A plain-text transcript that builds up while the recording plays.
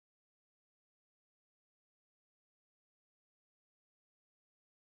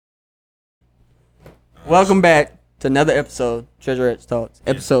Welcome back to another episode, Treasure X Talks,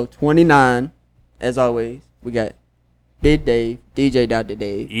 episode 29. As always, we got Big Dave, DJ Dr.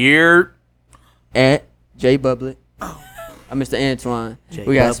 Dave, at J Bublet. I'm Mr. Antoine.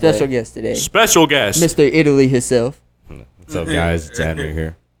 We got a special guest today. Special guest. Mr. Italy himself. What's up, guys? It's Admir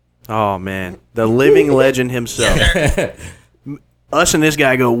here. Oh, man. The living legend himself. Us and this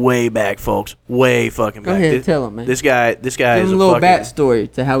guy go way back, folks. Way fucking back. Go ahead and tell him, man. This guy Give is him a little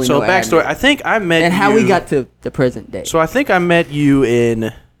backstory to how we know backstory. Admir. I think I met and you. how we got to the present day. So I think I met you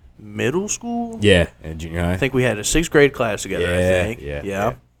in middle school. Yeah, in junior high. I think we had a 6th grade class together, I Yeah, think.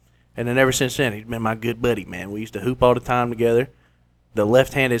 yeah. And then ever since then, he's been my good buddy, man. We used to hoop all the time together. The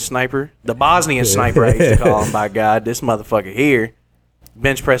left-handed sniper. The Bosnian sniper, I used to call him, by God. This motherfucker here.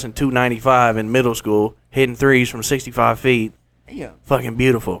 Bench pressing 295 in middle school. Hitting threes from 65 feet. Damn. Fucking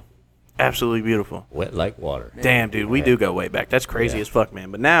beautiful. Absolutely beautiful. Wet like water. Damn, dude. We do go way back. That's crazy as fuck, man.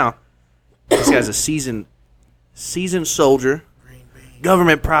 But now, this guy's a seasoned soldier.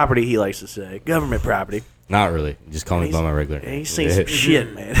 Government property, he likes to say. Government property. Not really. Just call me by my regular name. He's seen some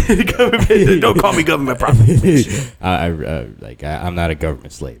shit, man. Don't call me government property, bitch. I'm not a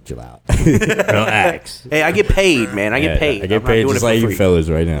government slave. Chill out. Relax. Hey, I get paid, man. I get paid. I get paid just like you fellas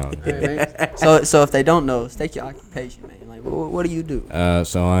right now. So if they don't know, state your occupation, man. Like, what do you do?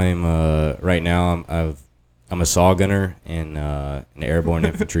 So I'm right now. I'm a saw gunner in an airborne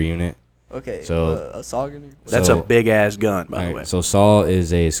infantry unit. Okay. So a saw gunner? That's a big ass gun, by the way. So saw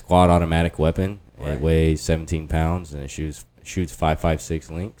is a squad automatic weapon. It weighs 17 pounds and it shoots 5.56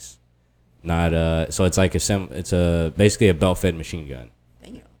 links. Not so it's like it's basically a belt-fed machine gun.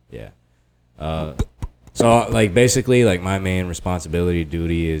 Damn. Yeah. So like basically like my main responsibility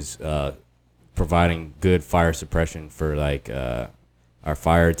duty is providing good fire suppression for like our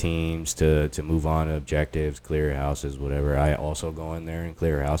fire teams to move on to objectives, clear houses, whatever. I also go in there and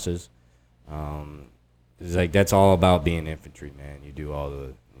clear houses. It's like that's all about being infantry, man. You do all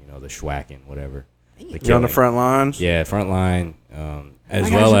the the schwacking, whatever. You're on the front lines? Yeah, front line. As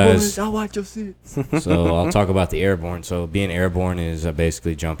well as I'll watch your six. So I'll talk about the airborne. So being airborne is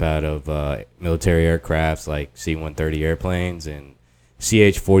basically jump out of military aircrafts like C-130 airplanes and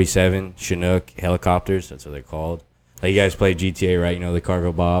CH-47 Chinook helicopters. That's what they're called. Like you guys play GTA, right? You know the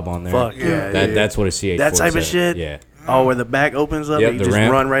cargo bob on there? Fuck, yeah. That's what a CH-47 That type of shit? Yeah. Oh, where the back opens up Yep, and you the just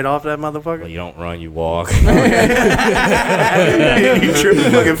ramp. run right off that motherfucker? Well, you don't run, you walk. You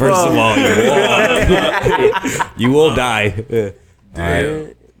tripping fucking First fall. of all, you walk. You will die. All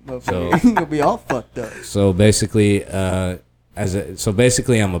right. So you're gonna be all fucked up. So basically, I'm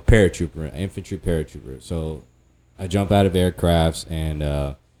a paratrooper, an infantry paratrooper. So I jump out of aircrafts, and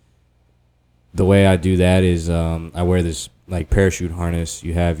the way I do that is I wear this like parachute harness.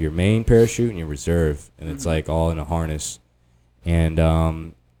 You have your main parachute and your reserve, and it's like all in a harness. And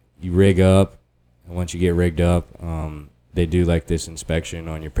you rig up, and once you get rigged up, they do like this inspection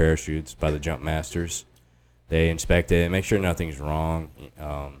on your parachutes by the jump masters. They inspect it, make sure nothing's wrong.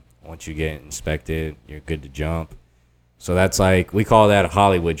 Once you get inspected, you're good to jump. So that's like, we call that a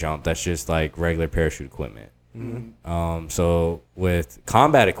Hollywood jump. That's just like regular parachute equipment. Mm-hmm. So with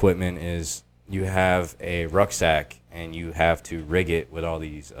combat equipment is you have a rucksack and you have to rig it with all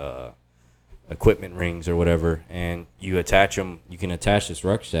these equipment rings or whatever, and you attach them. You can attach this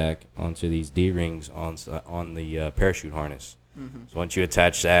rucksack onto these D-rings on the parachute harness. Mm-hmm. So once you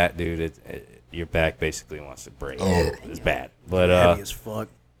attach that, dude, your back basically wants to break. It's bad. But Heavy as fuck.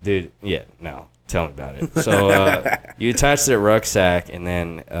 dude, yeah, no, tell me about it. So you attach the rucksack, and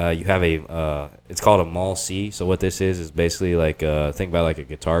then you have it's called a Mall C. So what this is basically like think about like a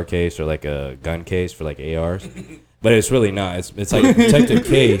guitar case or like a gun case for like ARs. But it's really not. It's like a protective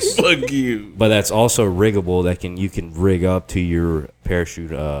case. Fuck you. But that's also riggable. You can rig up to your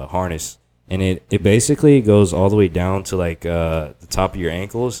parachute harness, and it basically goes all the way down to like the top of your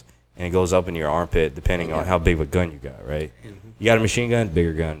ankles, and it goes up in your armpit depending on how big of a gun you got. Right? You got a machine gun,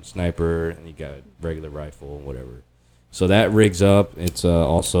 bigger gun, sniper, and you got a regular rifle, whatever. So that rigs up. It's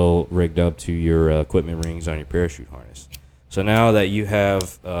also rigged up to your equipment rings on your parachute harness. So now that you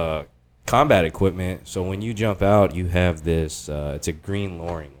have combat equipment, so when you jump out, you have this, it's a green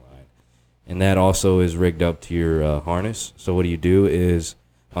lowering line. And that also is rigged up to your harness. So what do is,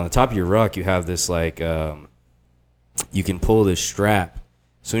 on the top of your ruck, you have this like, you can pull this strap.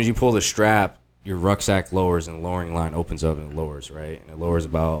 As soon as you pull the strap, your rucksack lowers and the lowering line opens up and it lowers, right? And it lowers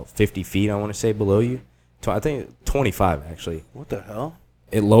about 50 feet, I want to say, below you. I think 25, actually. What the hell?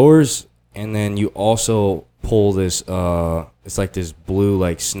 It lowers, and then you also pull this, it's like this blue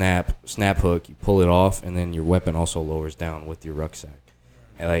like snap hook. You pull it off, and then your weapon also lowers down with your rucksack.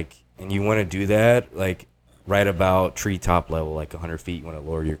 And you want to do that like right about treetop level, like 100 feet. You want to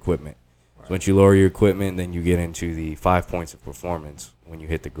lower your equipment. So Once you lower your equipment, then you get into the 5 points of performance when you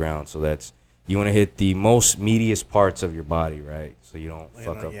hit the ground. So that's you want to hit the most meatiest parts of your body, right? So you don't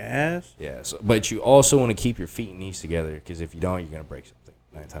fuck up your ass. Yeah. So, but you also want to keep your feet and knees together because if you don't, you're gonna break something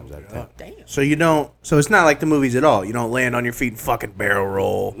 9 times out of 10. Damn. So you don't. So it's not like the movies at all. You don't land on your feet and fucking barrel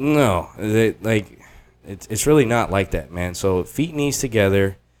roll. No, it's really not like that, man. So feet, knees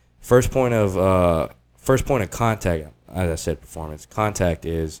together. First point of contact. As I said, performance contact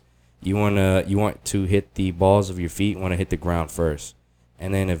is you want to hit the balls of your feet. Want to hit the ground first,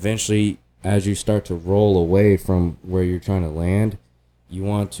 and then eventually, as you start to roll away from where you're trying to land, you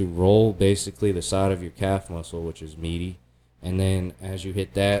want to roll basically the side of your calf muscle, which is meaty, and then as you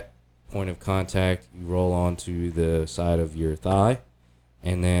hit that point of contact, you roll onto the side of your thigh,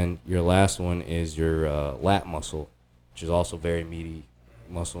 and then your last one is your lat muscle, which is also very meaty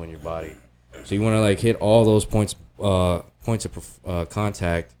muscle in your body. So you want to like hit all those points of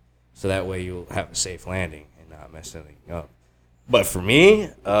contact, so that way you'll have a safe landing and not mess anything up. But for me,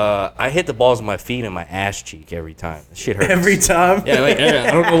 I hit the balls of my feet and my ass cheek every time. That shit hurts. Every time? Yeah, like I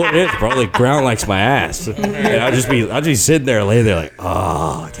don't know what it is, bro. Like ground likes my ass, and I'll just be sitting there, lay there, like,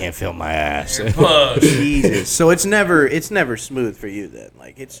 oh, I can't feel my ass. Jesus. So it's never smooth for you then.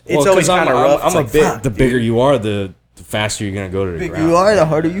 Like it's always kind of rough. I'm a bit. The bigger you are, the faster you're gonna go to the ground. You are, the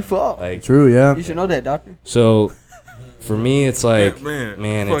harder you fall. Like, True, yeah. You should know that, doctor. so, for me, it's like,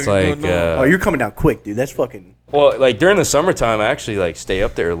 man, it's like. Oh, you're coming down quick, dude. That's fucking. Well, like during the summertime, I actually like stay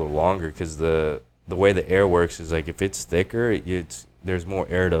up there a little longer because the way the air works is like if it's thicker, there's more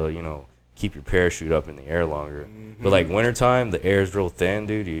air to keep your parachute up in the air longer. Mm-hmm. But like wintertime, the air is real thin,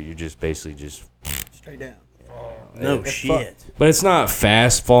 dude. You just basically just straight down. No shit. But it's not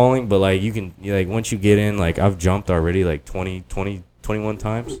fast falling. But like once you get in, like I've jumped already like 21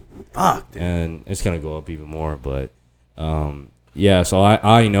 times. Fuck, dude. And it's gonna go up even more. But yeah, so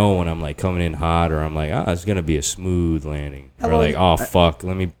I know when I'm like coming in hot or I'm like, it's gonna be a smooth landing. Or like, fuck,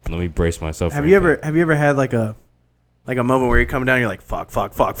 let me brace myself. Have you ever had like a moment where you're coming down, and you're like, fuck,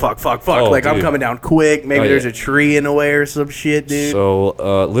 Oh, like dude. I'm coming down quick. Maybe there's yeah. a tree in the way or some shit, dude. So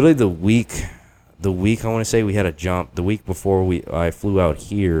literally the week I want to say we had a jump. The week before I flew out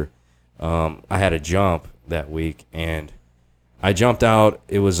here, I had a jump that week and I jumped out.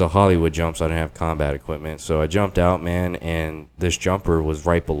 It was a Hollywood jump, so I didn't have combat equipment. So I jumped out, man, and this jumper was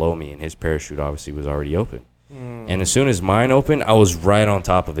right below me, and his parachute obviously was already open. And as soon as mine opened, I was right on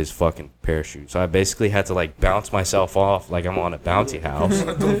top of his fucking parachute. So I basically had to like bounce myself off like I'm on a bouncy house.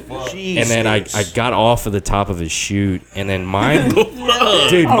 And then I got off of the top of his chute, and then mine,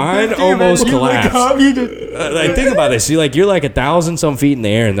 mine almost collapsed. Like think about this. See, like you're like 1,000 some feet in the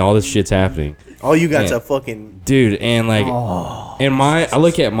air, and all this shit's happening. All you got's a fucking dude, and like, I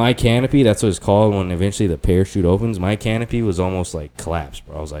look at my canopy. That's what it's called when eventually the parachute opens. My canopy was almost like collapsed,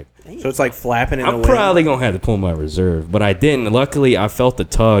 bro. I was like, so it's like flapping in the wind. I'm probably gonna have to pull my reserve, but I didn't. Luckily, I felt the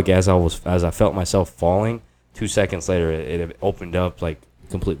tug as I felt myself falling. 2 seconds later, it opened up like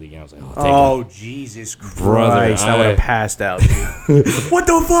completely again. I was like, oh Jesus Christ! Brother, I would have passed out, dude. What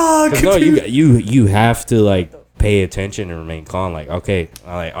the fuck? No, you have to like pay attention and remain calm. Like, okay,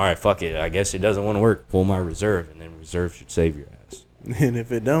 I'm like, all right, fuck it. I guess it doesn't want to work. Pull my reserve, and then reserve should save your ass. And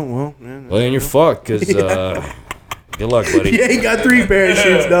if it don't, well, then you're fucked. Cause good luck, buddy. You ain't got 3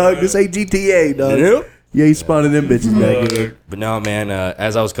 parachutes, dog. This ain't GTA, dog. Yep. You ain't spawning them bitches back here. But no, man.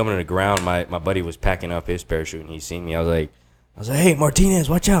 As I was coming to the ground, my buddy was packing up his parachute, and he seen me. I was like, hey, Martinez,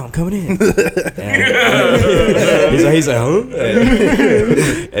 watch out, I'm coming in. he's like, huh?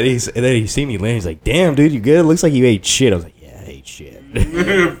 and then he seen me land. He's like, damn, dude, you good? Looks like you ate shit. I was like, yeah, I ate shit.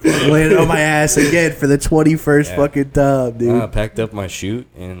 Landed on my ass again for the 21st fucking time, dude. I packed up my chute,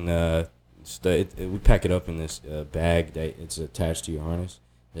 and we pack it up in this bag that it's attached to your harness.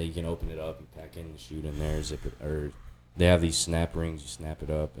 That you can open it up and pack in the chute in there, zip it, or they have these snap rings. You snap it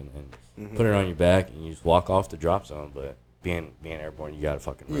up and put it on your back, and you just walk off the drop zone. But being airborne, you gotta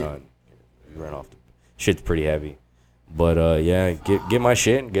fucking run. You run off. Shit's pretty heavy. But yeah, get my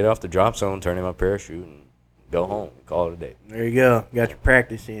shit and get off the drop zone, turn in my parachute, and go home. Call it a day. There you go. Got your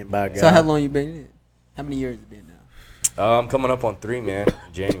practice in, by God. So how long you been in? How many years it been now? I'm coming up on 3, man.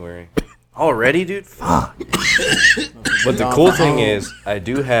 January. Already, dude? Fuck. But the cool thing is, I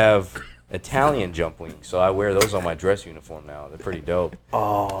do have Italian jump wings, so I wear those on my dress uniform now. They're pretty dope.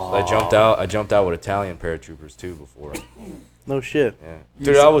 Oh. So I jumped out with Italian paratroopers too before. No shit. Yeah.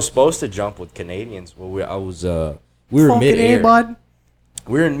 Dude, I was supposed to jump with Canadians. Well, we were midair.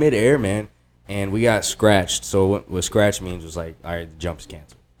 We were in midair, man, and we got scratched. So what scratch means was like, all right, the jump's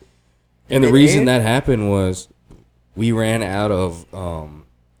canceled. And the reason that happened was we ran out of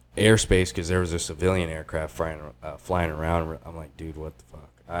airspace because there was a civilian aircraft flying around. I'm like, dude, what the fuck?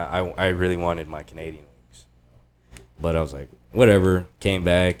 I really wanted my Canadian wings, but I was like, whatever. Came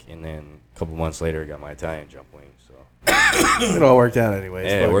back, and then a couple months later, I got my Italian jump wings. So it all worked out anyway.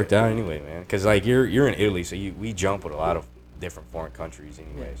 Yeah, it worked out anyway, man. Because like you're in Italy, so we jump with a lot of different foreign countries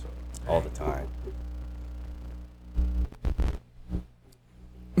anyway, so all the time.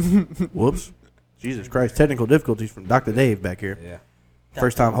 Whoops. Jesus Christ. Technical difficulties from Dr. Dave back here. Yeah.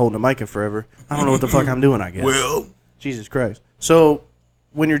 First time holding a mic in forever. I don't know what the fuck I'm doing, I guess. Well. Jesus Christ. So,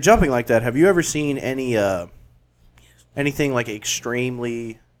 when you're jumping like that, have you ever seen anything like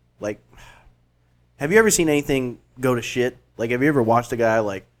extremely, like, have you ever seen anything go to shit? Like, have you ever watched a guy,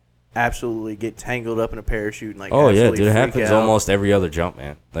 like, absolutely get tangled up in a parachute and, like, oh, yeah, dude, it freak happens out? almost every other jump,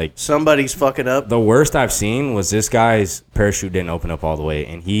 man. Like, Somebody's fucking up. the worst I've seen was this guy's parachute didn't open up all the way,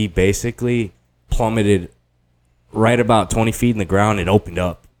 and he basically plummeted right about 20 feet in the ground and opened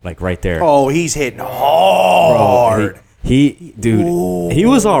up, like, right there. Oh, he's hitting hard. Bro, dude, he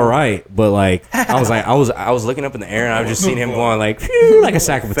was all right, but like I was looking up in the air and I was just seeing him going like phew, like a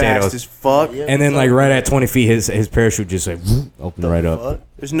sack of potatoes. Fast as fuck. And then like right at 20 feet, his parachute just like opened right up.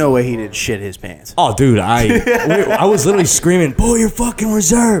 There's no way he didn't shit his pants. Oh, dude, I was literally screaming, "Pull your fucking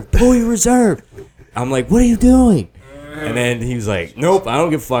reserve! Pull your reserve!" I'm like, "What are you doing?" And then he was like, "Nope, I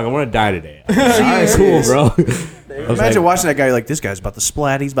don't give a fuck. I want to die today." All right, cool, bro. Imagine watching that guy like, this guy's about to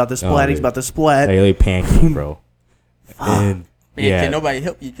splat. He's about to splat. He's about to splat. Daily pancake, bro. And Man, can nobody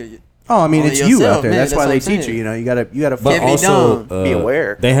help you? Oh, I mean, it's you out there. man, that's why they what I'm teach saying. you. You know, you gotta But Get me also, down. be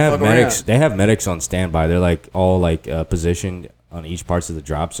aware. They have Fuck medics. around. They have medics on standby. They're like all like positioned on each parts of the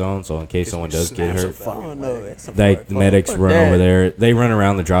drop zone. So in case someone does get hurt, Oh, no, that's a like fuck. the medics Fuck run that. over there. They run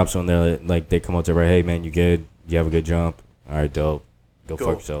around the drop zone. They're like they come up to everybody. Hey man, you good? You have a good jump? All right, dope. Go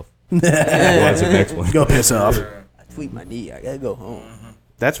fuck yourself. Go on to the next one. Go piss off. I tweaked my knee. I gotta go home.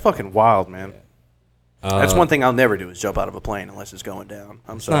 That's fucking wild, man. That's Uh, one thing I'll never do is jump out of a plane unless it's going down.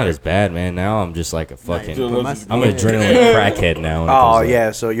 I'm It's sorry. not as bad, man. Now I'm just like a fucking. Put my- I'm an adrenaline crackhead now. when it Oh comes to-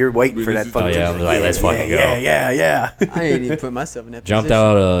 yeah, so you're waiting for that Oh fucking. yeah, I'm like, let's fucking go. Yeah. I ain't even put myself in that Jumped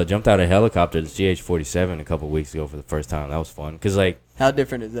position. jumped out a helicopter, the CH-47, a couple weeks ago for the first time. That was fun because like. How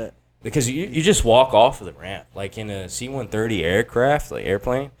different is that? Because you just walk off of the ramp. Like in a C-130 aircraft, like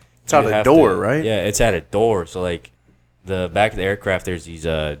airplane. It's out you the have door, to- right? Yeah, it's at a door. So like the back of the aircraft, there's these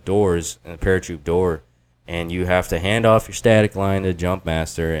doors and a parachute door. And you have to hand off your static line to the jump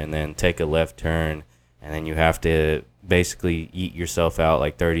master and then take a left turn. And then you have to basically eat yourself out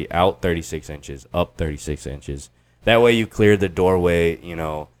like 36 inches, up 36 inches. That way you clear the doorway, you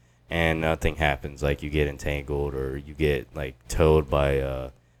know, and nothing happens. Like you get entangled or you get like towed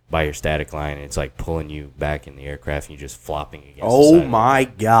by your static line, and it's like pulling you back in the aircraft, and you're just flopping against. the Oh side. my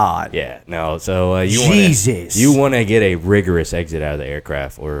god. Yeah, no. So Jesus. you want to get a rigorous exit out of the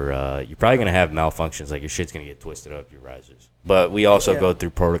aircraft, or you're probably gonna have malfunctions. Like your shit's gonna get twisted up your risers. But we also go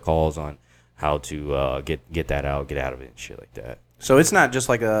through protocols on how to get that out, get out of it, and shit like that. So it's not just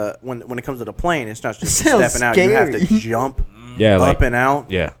like a when it comes to the plane, it's not just Sounds stepping out. You have to scary. jump Yeah, up like and out.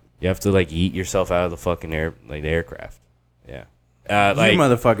 yeah, you have to like eat yourself out of the fucking the aircraft. Yeah. You Like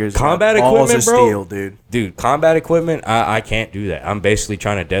motherfuckers combat got balls equipment, of bro. steel, dude. Dude, combat equipment, I can't do that. I'm basically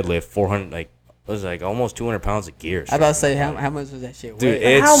trying to deadlift 400, like, what was it, like almost 200 pounds of gear. I about to say, how much was that shit Dude,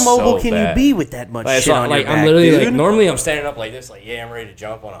 weigh? it's How mobile so can bad. you be with that much Like, shit on like your I'm back, literally dude? like normally I'm standing up like this, like yeah, I'm ready to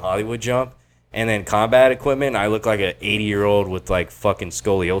jump on a Hollywood jump. And then combat equipment, I look like an 80-year-old with like fucking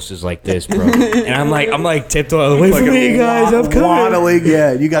scoliosis like this, bro. And I'm like tiptoeing away from me, guys. I'm coming. Waddling,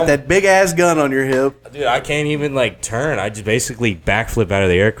 yeah. You got that big ass gun on your hip. Dude, I can't even like turn. I just basically backflip out of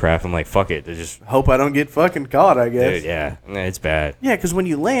the aircraft. I'm like, fuck it. They're just, Hope I don't get fucking caught, I guess. dude, yeah, it's bad. Yeah, because when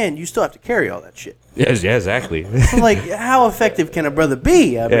you land, you still have to carry all that shit. Yes, yeah, exactly. So, like, how effective can a brother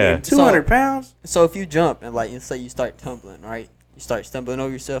be? I Yeah. mean, 200 pounds? So if you jump and like, let's say you start tumbling, right? You start stumbling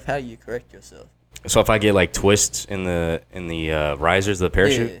over yourself. How do you correct yourself? So if I get like twists in the risers of the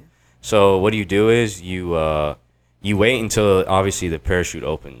parachute, Yeah. so what you do is you wait until obviously the parachute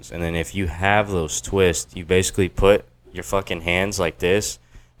opens, and then if you have those twists, you basically put your fucking hands like this,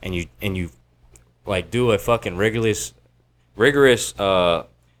 and you like do a fucking rigorous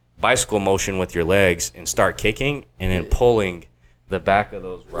bicycle motion with your legs and start kicking, and then pulling the back of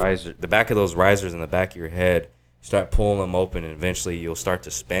those risers in the back of your head. Start pulling them open, and eventually you'll start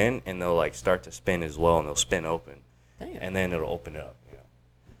to spin, and they'll like start to spin as well, and they'll spin open, and then it'll open up. You know?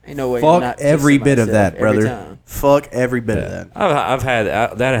 Ain't no way. I'm Fuck not every pissing bit of myself that, every brother. time. Fuck every bit of that. I've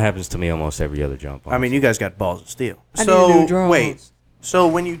had that happens to me almost every other jump. I mean, you guys got balls of steel. I need new So, drones. wait. So,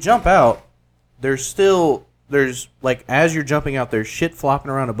 when you jump out, there's like, as you're jumping out, there's shit flopping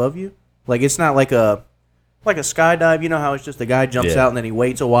around above you? Like, it's not like a skydive. You know how it's just the guy jumps Yeah. out and then he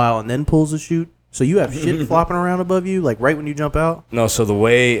waits a while and then pulls the chute? So you have shit flopping around above you, like right when you jump out? No, so the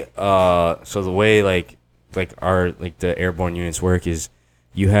way like the airborne units work is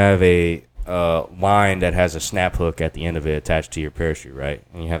you have a line that has a snap hook at the end of it attached to your parachute, right?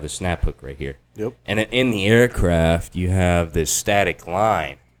 And you have the snap hook right here. Yep. And in the aircraft, you have this static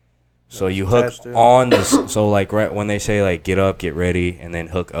line. So you hook on this. So like right when they say like get up, get ready, and then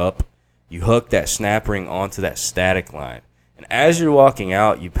hook up, you hook that snap ring onto that static line. And as you're walking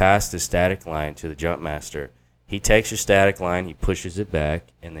out, you pass the static line to the jump master. He takes your static line, he pushes it back,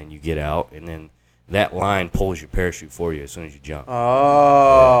 and then you get out, and then that line pulls your parachute for you as soon as you jump.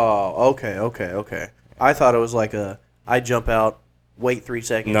 Oh, okay. I thought it was like I jump out, wait 3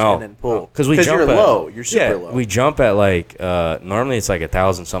 seconds, and then pull. Because you're low. You're super low. We jump at like, normally it's like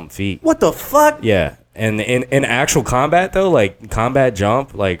 1,000-something feet. What the fuck? Yeah. And in actual combat, though, like combat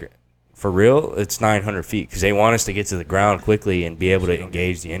jump, like for real, it's 900 feet because they want us to get to the ground quickly and be able to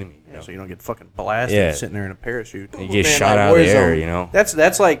engage the enemy. Yeah, so you don't get fucking blasted sitting there in a parachute. You get shot out of the air, you know?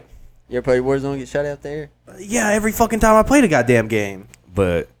 That's like... You ever play Warzone and get shot out there? Yeah, every fucking time I played a goddamn game.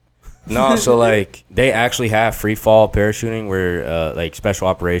 But, no, so, like, they actually have free fall parachuting where, like, special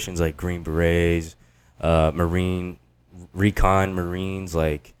operations like Green Berets, Marines,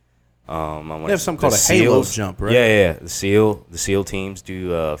 like... they have something called a Halo jump, right? Yeah. The SEAL teams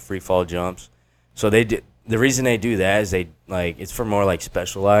do free fall jumps. So the reason they do that is it's for more like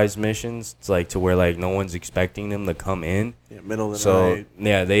specialized missions. It's like to where like no one's expecting them to come in. Yeah, middle of the night.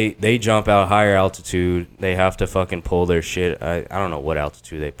 Yeah, they jump out higher altitude. They have to fucking pull their shit. I don't know what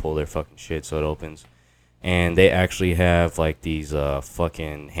altitude they pull their fucking shit so it opens. And they actually have like these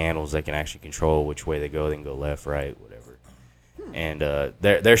fucking handles that can actually control which way they go. They can go left, right, whatever. And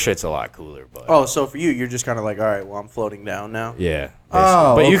their shit's a lot cooler. But so for you, you're just kind of like, all right, well, I'm floating down now. Yeah.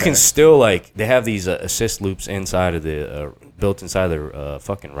 But you can still like they have these assist loops inside of the built inside the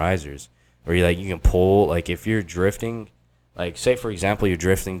fucking risers, where you can pull like if you're drifting, like say for example you're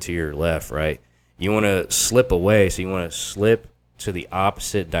drifting to your left, right? You want to slip away, so you want to slip to the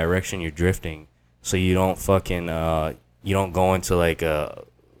opposite direction you're drifting, so you don't fucking you don't go into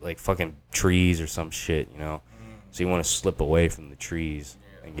like fucking trees or some shit, you know. So you want to slip away from the trees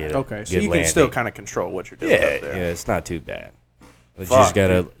and get okay. So get you landing. Can still kind of control what you're doing up there. Yeah, it's not too bad. But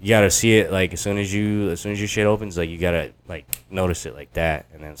you gotta see it like as soon as your shit opens, like you gotta like notice it like that,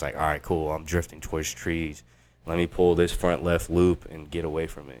 and then it's like, all right, cool, I'm drifting towards trees. Let me pull this front left loop and get away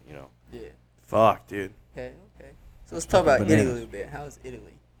from it, you know. Yeah. Fuck, dude. Okay. So let's talk about Italy a little bit. How is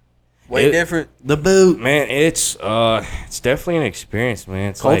Italy? Way different. The boot, man. It's definitely an experience,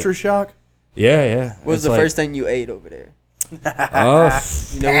 man. It's culture shock. Yeah. What was the first thing you ate over there? We got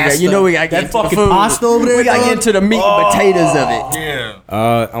that fucking pasta over there. We got to get into the meat and potatoes of it. Yeah.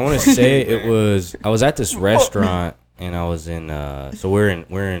 I want to say I was at this restaurant and I was in so we're in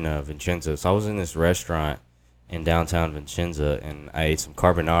Vicenza. So I was in this restaurant in downtown Vicenza and I ate some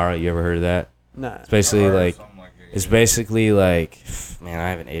carbonara. You ever heard of that? Nah. It's basically like man, I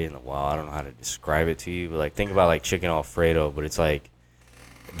haven't ate it in a while. I don't know how to describe it to you, but like think about like chicken Alfredo, but it's like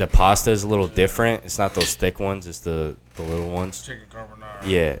the pasta is a little different. It's not those thick ones. It's the little ones. Chicken carbonara.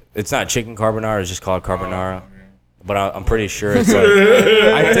 Yeah. It's not chicken carbonara. It's just called carbonara. Okay. But I'm pretty sure it's like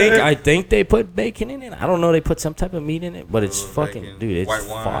I think they put bacon in it. I don't know. They put some type of meat in it, but it's fucking bacon, dude. It's white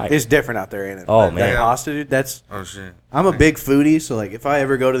wine. fire. It's different out there, ain't it? Oh, man. That pasta, dude. That's. Oh shit. I'm a big foodie, so like if I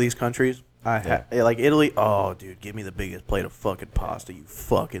ever go to these countries, like Italy. Oh, dude, give me the biggest plate of fucking pasta you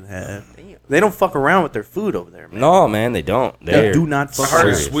fucking have. Damn. They don't fuck around with their food over there, man. No, man, they don't. They do not fuck I heard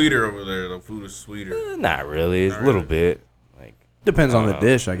around. it's sweeter over there. The food is sweeter. Not really. It's a little bit. Like depends on the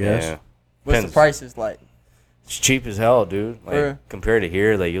dish, I guess. Yeah. What's the prices like? It's cheap as hell, dude. Like compared to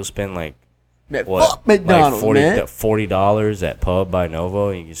here, like you'll spend like fuck McDonald's, like $40 at Pub by Novo,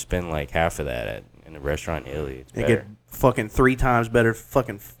 and you can spend like half of that in a restaurant in Italy. It's they better. get fucking 3 times better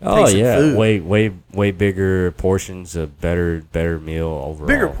fucking food. Food. way bigger portions, a better meal overall.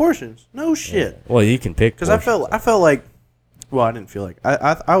 Bigger portions? No shit. Yeah. Well, you can pick because I felt like, well, I didn't feel like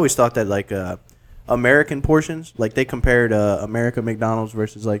I always thought that like American portions, like they compared America McDonald's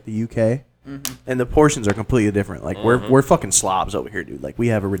versus like the UK. Mm-hmm. And the portions are completely different. Like we're fucking slobs over here, dude. Like we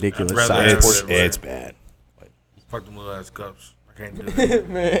have a ridiculous size portion. It's bad. Fuck them little ass cups. I can't do that.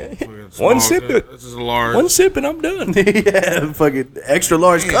 Man. One sip. This is a large. One sip and I'm done. Yeah, fucking extra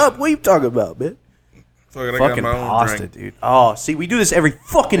large cup. What are you talking about, man? Fucking pasta, drink. dude. Oh, see, we do this every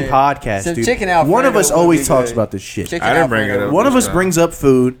fucking podcast, So dude. chicken Alfredo One of us would always be talks good. about this shit. Chicken I didn't bring Alfredo. it up. One of us brings up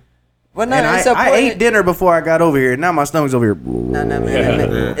food. Well, no, And it's I important. ate dinner before I got over here, and now my stomach's over here. No, man.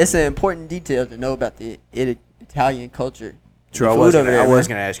 Yeah. It's an important detail to know about the Italian culture. True, The I food was over there, going man.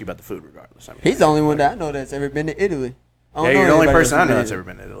 to ask you about the food regardless. I mean, He's the only one that I know that's ever been to Italy. I don't yeah, know you're the only anybody person I know that's that's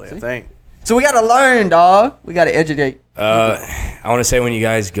been ever been to Italy, I See? think. So we gotta learn, dog. We gotta educate. I want to say when you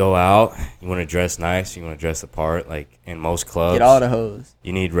guys go out, you want to dress nice. You want to dress the part. Like in most clubs, Get all the hoes.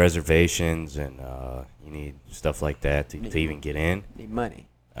 you need reservations and you need stuff like that to even get in. Need money.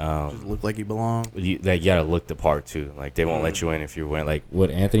 Just look like you belong. You gotta look the part too. Like they won't let you in if you're wearing like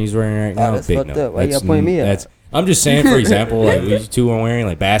what Anthony's wearing right now. That's Big fucked no. up. Why you gotta point me out? I'm just saying, for example, like these two are wearing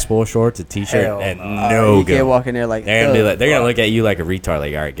like basketball shorts, a t-shirt, Hell and no. no You go. can't walk in there like They're gonna be thug. like, they're gonna look at you like a retard.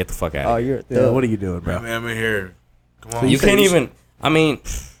 Like, all right, get the fuck out. Oh, of here. you're a Yeah, thug. what are you doing, bro? I'm in here. Come on. You can't even. I mean,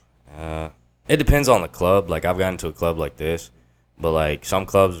 it depends on the club. Like I've gotten to a club like this, but like some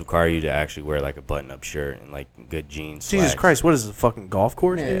clubs require you to actually wear like a button-up shirt and like good jeans. Jesus slacks. Christ, what is this, a fucking golf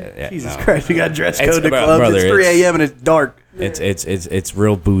course? Yeah, Jesus no. Christ, you got dress It's code to about- clubs. brother, It's 3 it's- a.m. and it's dark. It's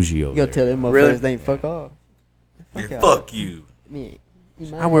real bougie over You go there. tell them motherfuckers Really? they ain't fuck off. Yeah, out. fuck you. Me.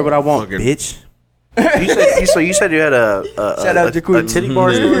 I wear what I want, Fucking- bitch. you said you had Shout out a Jacuzzi. titty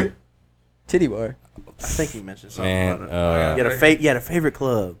bar story? Titty bar. I think you mentioned something Man, about it. yeah. You had a favorite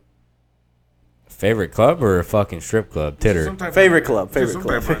club. Favorite club or a fucking strip club? Titter. Some type of- Favorite club. just Favorite some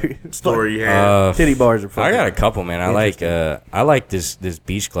club. type of story you had. Titty bars are fucking. I got a couple, man. I like this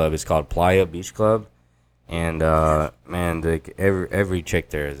beach club. It's called Playa Beach Club, and man, like every chick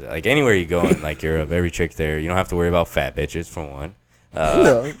there is like anywhere you go in like Europe, every chick there. You don't have to worry about fat bitches for one.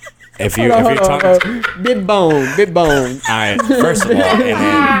 No. If you're talking, Big bone. Big bone. all right, first of all, and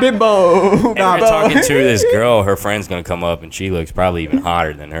then Big bone. and you're talking to this girl, her friend's gonna come up and she looks probably even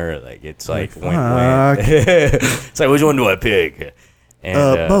hotter than her. Like it's like win-win. It's like which one do I pick?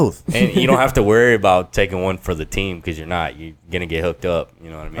 And, both. And you don't have to worry about taking one for the team because you're gonna get hooked up. You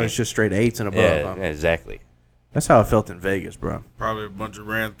know what I mean? It's just straight 8s and above. yeah, huh? yeah, exactly. That's how I felt in Vegas, bro. Probably a bunch of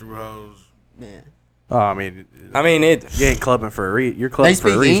ran through hoes. Man. Oh, I mean, it. you ain't clubbing for a reason. You're clubbing They for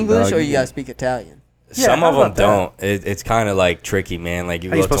a speak reason. English dog. or you gotta speak Italian? Some how of them about that? don't. It's kind of like tricky, man. Like you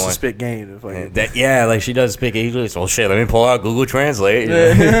How you go to supposed to one. spit game? If I- Yeah, like she doesn't speak English. Well, shit. Let me pull out Google Translate.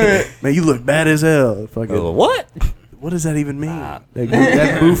 Man, you look bad as hell. Fucking, What? what does that even mean?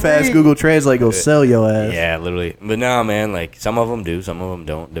 That boof ass Google Translate go sell your ass. Yeah, literally. But no, man. Like some of them do, some of them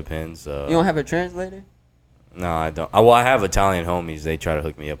don't. Depends. You don't have a translator? No, I don't. Well, I have Italian homies. They try to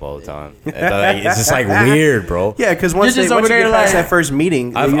hook me up all the time. It's just like weird, bro. Yeah, because once You're you just over get there past like- that first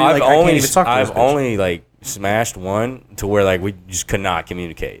meeting, I've you're like, I only can't even talk to this I've bitch. only like smashed one to where like we just could not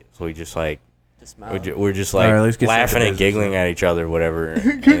communicate. So we just like Just smile. we're just All like right, let's get laughing into and business. giggling at each other, whatever.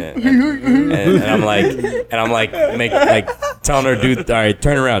 And I'm like telling her, all right,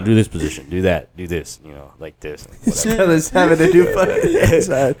 turn around, do this position, do that, do this, like this. Whatever. Fellas having to do fucking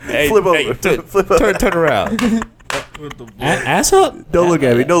Hey, flip hey, over, flip over. turn around. What the fuck? Ass up. Don't look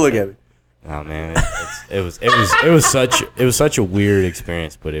at me. Don't look at me. Oh man, it was such a weird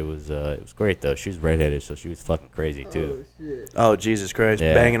experience, but it was great though. She was redheaded, so she was fucking crazy too. Oh Jesus Christ!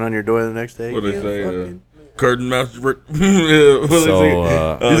 Yeah. Banging on your door the next day. What they say? Fucking- Curtain master. What they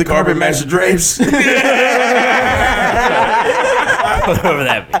So say? Do the carpet match the drapes? whatever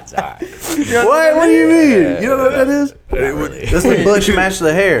that means. All right. What? What do you mean? You don't know what that is? Not really. That's the bush match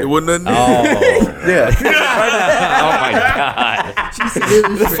the hair. It wasn't nothing. Oh, Yeah. oh my god!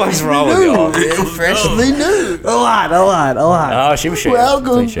 What the fuck's wrong with y'all? Freshly new. A lot. Oh, she was shaking. Welcome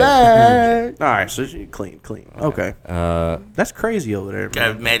Clean shit. back. All right, so she clean. Okay. That's crazy over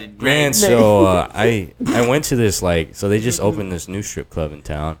there, man. Man, so I went to this so they just opened this new strip club in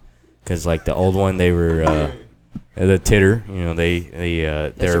town because like the old one they were the Titter, they're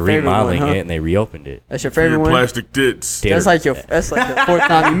your favorite remodeling one, huh? it and they reopened it. That's your For favorite your one? plastic tits. Titter. That's like the fourth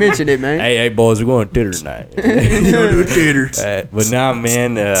time you mentioned it, man. Hey boys, we're going to Titter tonight. But now,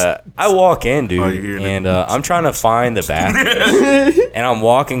 man, I walk in, Oh, you dude, hear and I'm trying to find the bathroom, and I'm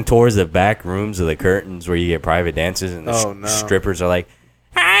walking towards the back rooms of the curtains where you get private dances, and the Oh, no. strippers are like,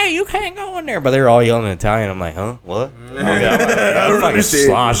 "Hey, you can't go in there," but they're all yelling in Italian. I'm like, "Huh? What?" I'm fucking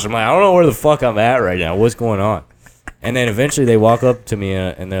sloshed. I'm like, I don't know where the fuck I'm at right now. What's going on? And then eventually they walk up to me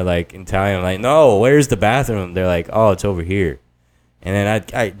and they're like in Italian. I'm like, "No, where's the bathroom?" They're like, "Oh, it's over here." And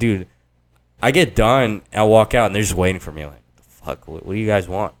then dude, I get done, I walk out, and they're just waiting for me. I'm like, the fuck, what do you guys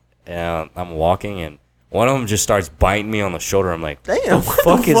want? And I'm walking, and one of them just starts biting me on the shoulder. I'm like, Damn, what the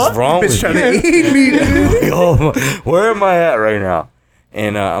fuck is wrong with trying you? to eat me, dude. Oh, where am I at right now?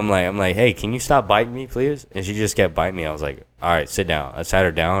 And I'm like, hey, can you stop biting me, please? And she just kept biting me. I was like, all right, sit down. I sat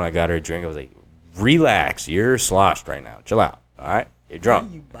her down. I got her a drink. I was like, relax. You're sloshed right now. Chill out. All right, you're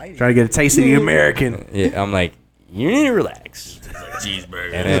drunk. Trying to get a taste of the American. Yeah, I'm like, you need to relax.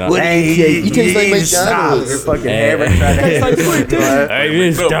 Cheeseburger. And then Hey, You taste like McDonald's. Your fucking Hey. hammer trying to hey,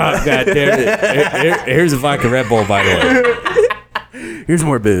 you stop, goddammit. Here's a vodka Red Bull, by the way. Here's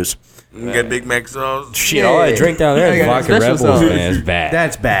more booze. You got Big Mac sauce. Shit, all I drink down there is Yeah, vodka special Red Bulls, sauce. man. It's bad.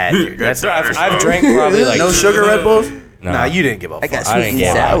 That's bad, dude. That's I've drank probably like no sugar Red Bulls. No. Nah, you didn't give a I fuck. got I didn't sweet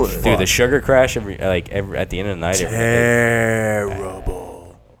get and it. sour. Dude, the sugar crash every at the end of the night.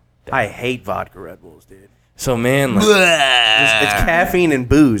 Terrible. I hate vodka Red Bulls, dude. So man, like, It's caffeine and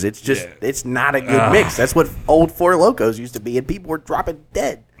booze. It's just, it's not a good mix. That's what old Four Locos used to be, and people were dropping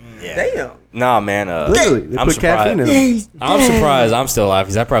dead. Damn. nah, man. Literally, they I'm put caffeine in surprised. them. I'm surprised I'm still alive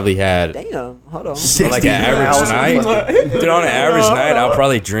because I probably had Damn. Hold on. like an average 60,000. night. Dude, on an average night, I'll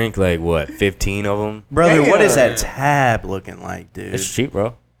probably drink like what 15 of them. Brother, what is Damn. that tab looking like, dude? It's cheap,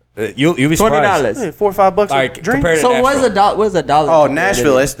 bro. You'll be surprised. $20. Hey, $4 or $5 a Like, drink. compared to So what's Nashville. what's a dollar? Oh,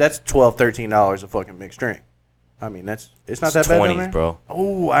 Nashville, that's $12, $13 a fucking mixed drink. I mean, it's not that bad down 20s, there, bro.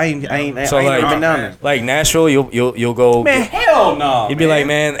 Oh, I ain't So never like, been down there. like Nashville, you'll go. Man, hell no. You'd be like,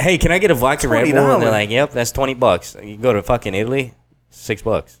 man, hey, can I get a vodka Red Bull? And they're $20. like, yep, that's $20. You go to fucking Italy,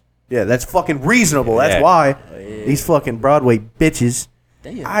 $6. Yeah, that's fucking reasonable. That's Yeah. why these fucking Broadway bitches.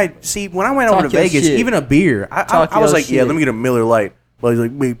 Damn. I see when I went over to Talk your Vegas, shit. even a beer. I Talk was your like, yeah, shit. let me get a Miller Lite. But he's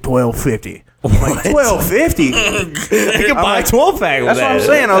like, me $12.50. I'm like, $12.50. You can buy a 12-pack. That's what I'm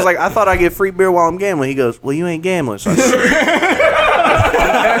saying. I was like, I thought I get free beer while I'm gambling. He goes, well, you ain't gambling. So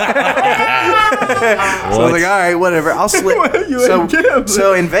I was like, all right, whatever. I'll slip.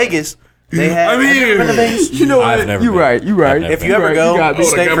 So in Vegas, they have. Have you ever been to Vegas? You know what? I've never You been. right. You right. I've never If you ever right. go, got me.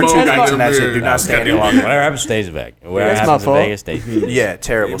 stay for 2 That's nights and that's it. my- Do not stay any Whatever longer. happens stays back. Whatever That's my happens in fault. Vegas stays back. Yeah,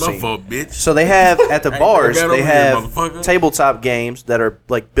 terrible My scene. fault, bitch. So they have at the bars, got they over here, have motherfucker. tabletop games that are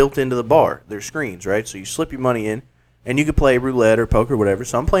like built into the bar. They're screens, right? So you slip your money in, and you can play roulette or poker or whatever.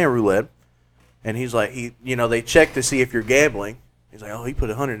 So I'm playing roulette, and he's like, they check to see if you're gambling. He's like, oh, he put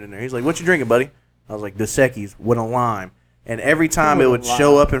 100 in there. He's like, what you drinking, buddy? I was like, Dos Equis with a lime. And every time it would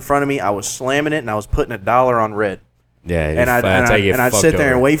show up in front of me, I was slamming it, and I was putting $1 on red. Yeah, And I'd sit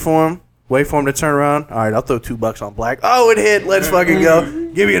there and wait for him to turn around. All right, I'll throw $2 on black. Oh, it hit. Let's fucking go.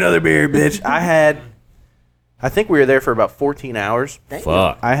 Give me another beer, bitch. I think we were there for about 14 hours.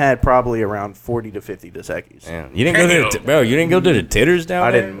 Fuck. I had probably around 40 to 50 Dos Equis. Man, you didn't go to the bro. You didn't go to the titters down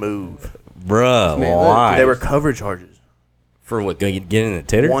I there. didn't move. Bruh, Man, why? They were cover charges. for what? Get in the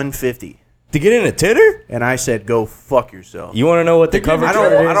titter? $150. To get in a titter? And I said, go fuck yourself. You want to know what the cover I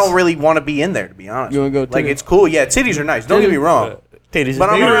charge is? don't really want to be in there, to be honest. You wanna go Like, titties? it's cool. Yeah, titties are nice. Don't get me wrong. Titties But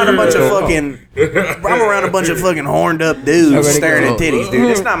I'm around a bunch of fucking horned up dudes Already staring go. at titties, dude.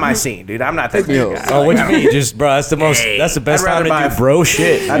 It's not my scene, dude. I'm not that kind of guy. Oh, what you mean? Just, bro, that's the best I'd time rather to buy do a- bro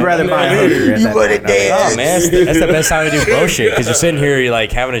shit. I'd rather buy a hooker. You wanna dance? Oh, man, that's the best time to do bro shit. Because you're sitting here, you're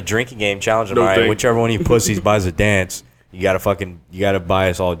like having a drinking game challenge. No All right, thank- whichever one of you pussies buys a dance, you gotta buy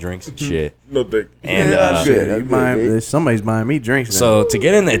us all drinks and shit. No thank you. And that's good. Somebody's buying me drinks. Now. so to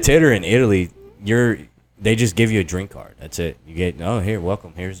get in the titter in Italy, they just give you a drink card. That's it. You get here,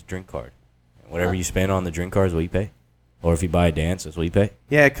 welcome. Here's a drink card. Whatever you spend on the drink card is what you pay. Or if you buy a dance, that's what you pay.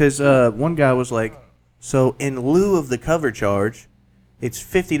 Yeah, because one guy was like, so in lieu of the cover charge, it's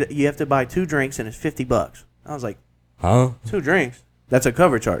 50. You have to buy 2 drinks and it's $50. I was like, Huh? 2 drinks? That's a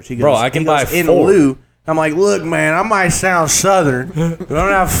cover charge. He goes, Bro, I can buy in 4. lieu. I'm like, look, man, I might sound southern, but I'm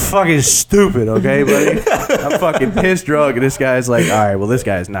not fucking stupid, okay, buddy? I'm fucking pissed drunk, and this guy's like, all right, well, this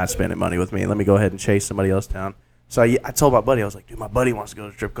guy's not spending money with me. Let me go ahead and chase somebody else down. So I told my buddy, I was like, dude, my buddy wants to go to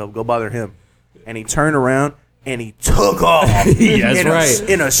the strip club. Go bother him. And he turned around, and he took off. Yeah, that's right.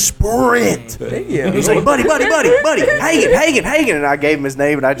 In a sprint. Yeah. He's like, buddy, hang it. And I gave him his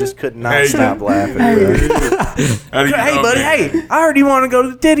name, and I just could not stop laughing. Bro. Hey, buddy, hey, I heard you want to go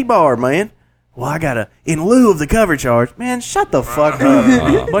to the titty bar, man. Well, I got to, in lieu of the cover charge, man, shut the fuck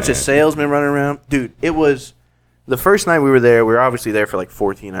up. Bunch of salesmen running around. Dude, it was, the first night we were there, we were obviously there for like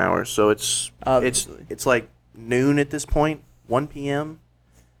 14 hours. So it's like noon at this point, 1 p.m.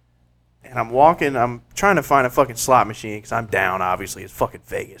 And I'm I'm trying to find a fucking slot machine because I'm down, obviously. It's fucking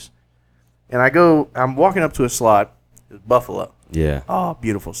Vegas. And I'm walking up to a slot. It's Buffalo. Yeah. Oh,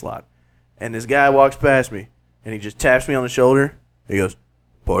 beautiful slot. And this guy walks past me, and he just taps me on the shoulder. He goes,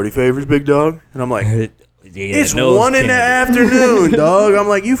 party favors, big dog? And I'm like, it's 1 in the afternoon, dog. I'm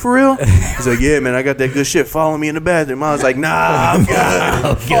like, you for real? He's like, yeah, man, I got that good shit. Follow me in the bathroom. I was like, nah, I'm good.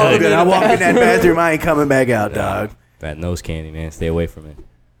 I'm good. I walk in that bathroom. I ain't coming back out, dog. That nose candy, man. Stay away from it.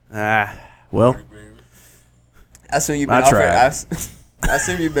 Well, I assume you've been I offered. tried. I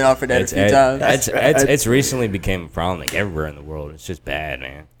assume you've been offered that a few times. It's recently became a problem like everywhere in the world. It's just bad,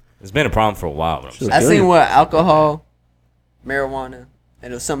 man. It's been a problem for a while. But I'm I saying. seen what alcohol, marijuana,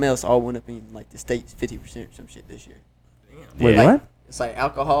 and it was something else all went up in like the states 50% or some shit this year. wait, Yeah. what? It's like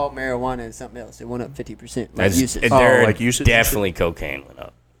alcohol, marijuana, and something else. It went up 50%. Like That's, usage. like usage and definitely cocaine went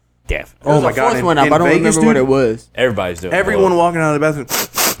up. Definitely. There was Oh my a God, fourth in- one up. in I don't Vegas, remember what dude? it was. Everybody's doing it. Everyone walking out of the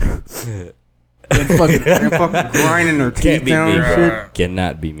bathroom. and fucking grinding their Can't teeth beat down me, and bro. shit.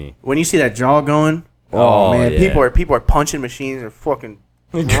 Cannot be me. When you see that jaw going, Oh, man, yeah. people are punching machines and fucking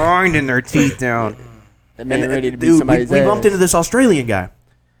grinding their teeth down. That man ready to beat dude, somebody's we ass. bumped into this Australian guy,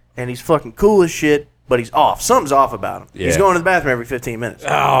 and he's fucking cool as shit, but he's off. Something's off about him. Yeah. He's going to the bathroom every 15 minutes.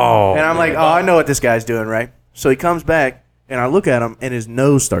 Oh. And I'm like, oh, I know what this guy's doing, right? So he comes back, and I look at him, and his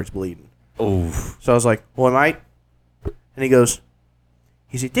nose starts bleeding. Oof. So I was like, well, mate. And he goes,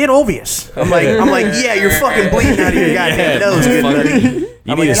 he's dead obvious. I'm like, yeah, you're fucking bleeding out of your goddamn nose, good buddy.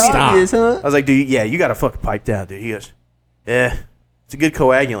 You I'm need like, to stop. Obvious, huh? I was like, dude, yeah, you got to fucking pipe down, dude. He goes, yeah, it's a good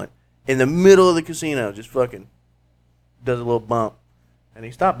coagulant. In the middle of the casino, just fucking does a little bump. And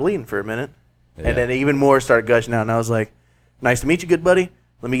he stopped bleeding for a minute. Yeah. And then even more started gushing out. And I was like, nice to meet you, good buddy.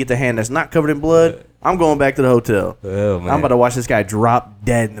 Let me get the hand that's not covered in blood. I'm going back to the hotel. Oh, man. I'm about to watch this guy drop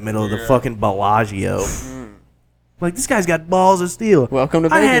dead in the middle of the fucking Bellagio. Like, this guy's got balls of steel. Welcome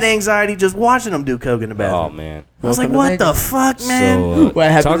to I had Vegas. angetty just watching him do coke in the bathroom. Oh, man. I was like, Welcome to what the Vegas. fuck, man? So, What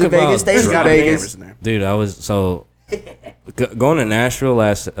happens talk in Vegas about stays in There's a lot of Vegas. cameras in there. Dude, I was going to Nashville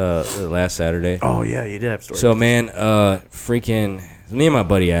last Saturday. Oh, yeah, you did have stories. So man, freaking me and my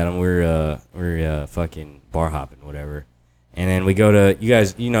buddy Adam, we're fucking bar hopping, whatever. And then we go to you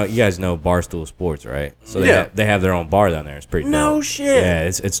guys know Barstool Sports, right? So Yeah. they have their own bar down there. It's pretty No dope. shit. Yeah,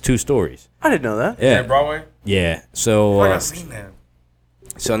 it's 2 stories. I didn't know that. Yeah, Broadway? yeah. So I seen that.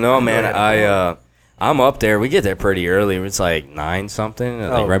 so no man, I'm up there. We get there pretty early. It's like 9 something,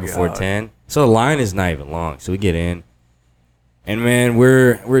 like Oh, right before God. 10. So the line is not even long. So we get in. And man,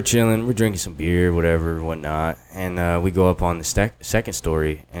 we're chilling, we're drinking some beer, whatever, whatnot, and we go up on the second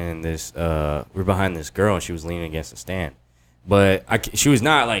story, and we're behind this girl, and she was leaning against the stand, but she was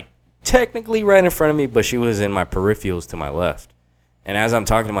not like technically right in front of me, but she was in my peripherals to my left, and as I'm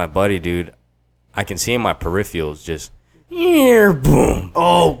talking to my buddy, dude, I can see in my peripherals just, boom,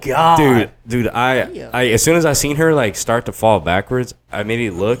 Oh, God. dude, I as soon as I seen her like start to fall backwards, I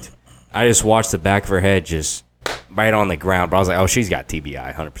immediately looked, I just watched the back of her head just right on the ground, bro. I was like, oh, she's got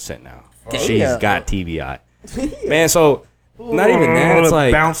TBI 100% now. She's got TBI. Man, so not even that. It's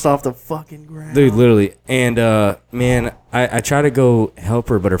like, bounced off the fucking ground. dude, literally. And, man, I try to go help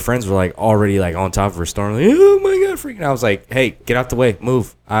her, but her friends were like already like on top of her, storming, like, oh my God, freaking out. I was like, hey, get out the way,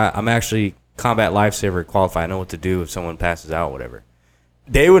 move. I'm actually combat lifesaver qualified. I know what to do if someone passes out, whatever.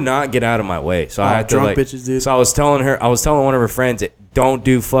 They would not get out of my way, so I had to drunk like. bitches, dude. So I was telling one of her friends, don't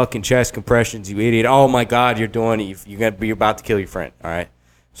do fucking chest compressions, you idiot. Oh my God, you're doing it. You're about to kill your friend. All right.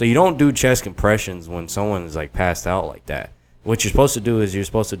 So you don't do chest compressions when someone is like passed out like that. What you're supposed to do is you're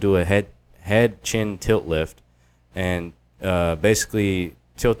supposed to do a head chin tilt lift, and basically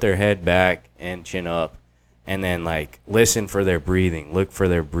tilt their head back and chin up, and then like listen for their breathing, look for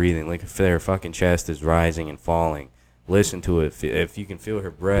their breathing, look if their fucking chest is rising and falling. Listen to it. If you can feel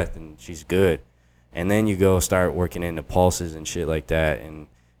her breath and she's good, and then you go start working into pulses and shit like that, and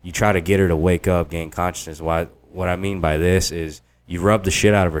you try to get her to wake up, gain consciousness. What I mean by this is you rub the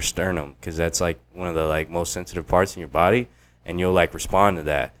shit out of her sternum, because that's like one of the like most sensitive parts in your body, and you'll like respond to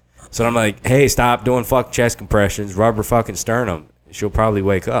that. So I'm like, hey, stop doing fucking chest compressions, rub her fucking sternum. She'll probably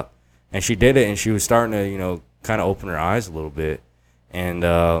wake up. And she did it, and she was starting to kind of open her eyes a little bit. And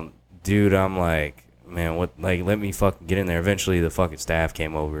dude, I'm like, man, what? Like, let me fucking get in there. Eventually, the fucking staff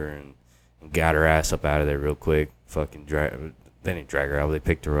came over and got her ass up out of there real quick. Fucking they didn't drag her out. They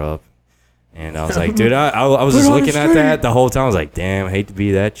picked her up. And I was like, dude, I was just looking at that the whole time. I was like, damn, I hate to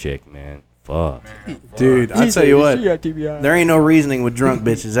be that chick, man. Fuck. Dude, I tell you what, She got TBI. there ain't no reasoning with drunk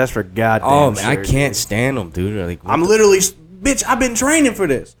bitches. That's for goddamn Oh, man, I sure, can't dude. stand them, dude. Like, what I'm the- literally, bitch, I've been training for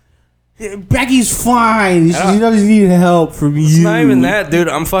this. Becky's fine. She doesn't need help from you. It's not even that, dude.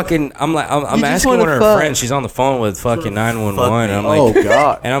 I'm asking just one of wanna her fuck. friends. She's on the phone with fucking 911. And I'm like, Oh,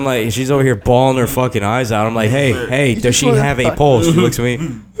 God. and I'm like, she's over here bawling her fucking eyes out. I'm like, hey, does she wanna have a fuck. pulse? She looks at me.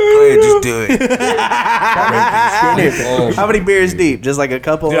 Go ahead, just do it. How many beers deep? Just like a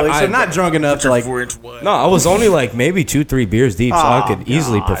couple? Dude, so not drunk enough to like. 4-inch wide. No, I was only like maybe 2-3 beers deep, so I Oh, could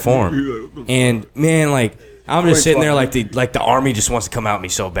easily God. perform. And man, like I'm just sitting there like the army just wants to come out me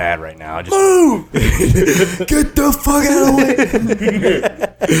so bad right now. I just move, get the fuck out of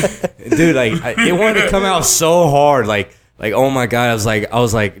the way, dude. Like it wanted to come out so hard, like oh my God. I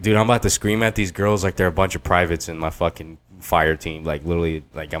was like, dude, I'm about to scream at these girls like they're a bunch of privates in my fucking fire team. Like literally,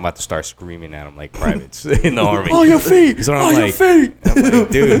 like I'm about to start screaming at them like privates in the army. On your feet. So I'm On like, your feet. I'm like,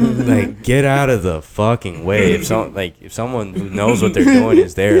 dude, like, get out of the fucking way. If someone who knows what they're doing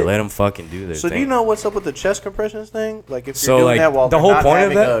is there, let them fucking do their So thing. do you know what's up with the chest compressions thing? Like if So, you're doing like, that while the they're whole not point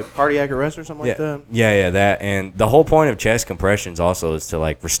of having that- a cardiac arrest or something like that. Yeah, that. And the whole point of chest compressions also is to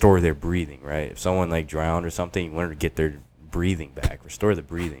like restore their breathing, right? If someone like drowned or something, you want her to get their breathing back, restore the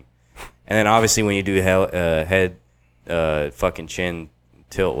breathing. And then obviously when you do head, fucking chin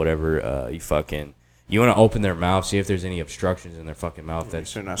tilt, whatever, you want to open their mouth, see if there's any obstructions in their fucking mouth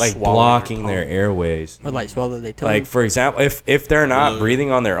that's like blocking their airways. Or like swallow their tongue. Like, for example, if they're not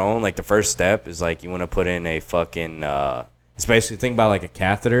breathing on their own, like the first step is like you want to put in a fucking, it's basically, think about like a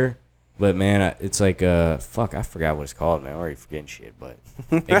catheter, but man, it's like I forgot what it's called, man. I'm already forgetting shit, but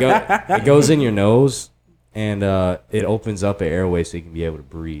it goes in your nose and it opens up an airway so you can be able to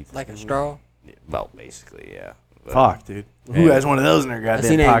breathe. Like a straw? Well, basically, yeah. But, Fuck, dude. Who has one of those in their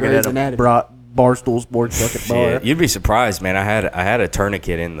goddamn pocket at a Barstool Sports fucking bar? You'd be surprised, man. I had a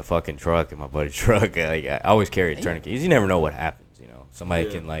tourniquet in the fucking truck, in my buddy's truck. Like, I always carry a tourniquet. You never know what happens, you know. Somebody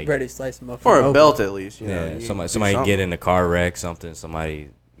can like ready to slice them up. Or a belt at least, you know. Yeah, somebody can get in a car wreck, something. Somebody,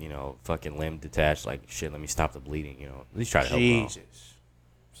 you know, fucking limb detached. Like, shit, let me stop the bleeding. You know, at least try to help them out. Jesus.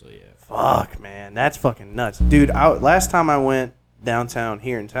 So yeah. Fuck, man, that's fucking nuts, dude. Last time I went downtown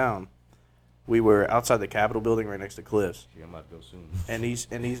here in town, we were outside the Capitol building right next to Cliff's. Yeah, I'm about to go soon.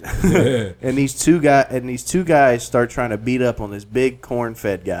 And these two guys start trying to beat up on this big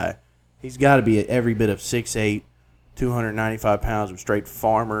corn-fed guy. He's got to be every bit of 6'8", 295 pounds of straight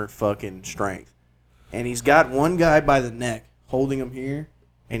farmer fucking strength. And he's got one guy by the neck holding him here,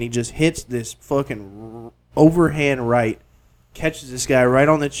 and he just hits this fucking overhand right, catches this guy right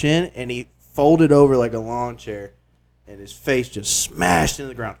on the chin, and he folded over like a lawn chair, and his face just smashed into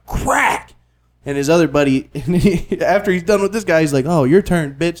the ground. Crack! And his other buddy, after he's done with this guy, he's like, "Oh, your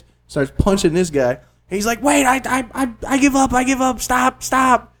turn, bitch." Starts punching this guy. And he's like, "Wait, I give up.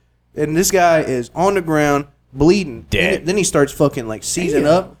 Stop. And this guy is on the ground, bleeding. Dead. Then he starts fucking like seizing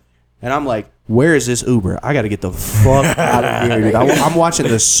up. And I'm like, where is this Uber? I got to get the fuck out of here, dude. I'm watching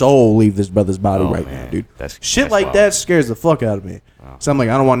the soul leave this brother's body now, dude. Shit like wild. that scares the fuck out of me. So I'm like,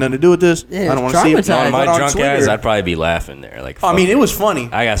 I don't want nothing to do with this. Yeah, I don't want to see it On my on drunk Twitter. ass, I'd probably be laughing there. Like, I mean, it was funny.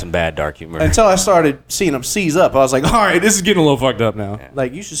 I got some bad dark humor. Until I started seeing him seize up. I was like, all right, this is getting a little fucked up now. Yeah.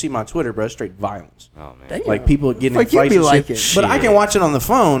 Like, you should see my Twitter, bro. Straight violence. Oh man. Damn. Like, people getting in Fuck you fights be and like shit. it. But I can watch it on the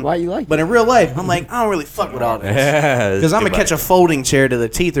phone. Why you like But it? in real life, I'm like, I don't really fuck with all this. Yeah, Because I'm going to catch a folding chair to the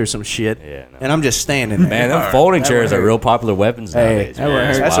teeth or some shit. Yeah, no. And I'm just standing there. Man, them folding chairs are real popular weapons nowadays. that would man. hurt.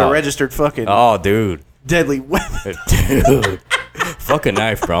 It's That's a wild. registered fucking Oh, dude. deadly weapon. Dude. Fuck a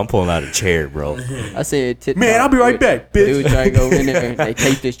knife, bro. I'm pulling out a chair, bro. I see a TikTok. Man, I'll be right back, bitch. Dude try to go in there and they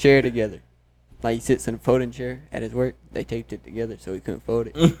taped his chair together. Like, he sits in a folding chair at his work. They taped it together so he couldn't fold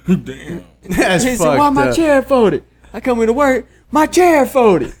it. Damn. That's He said, fucked why my up. chair folded? I come into work, my chair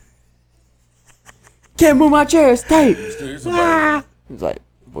folded. Can't move my chair, it's taped. Ah. He's like,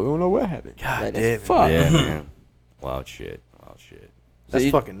 we don't know what happened. God Like, damn that's it. fuck. Yeah, man. Wild shit. That's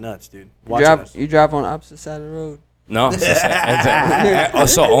you- fucking nuts, dude. You drive on the opposite side of the road? No.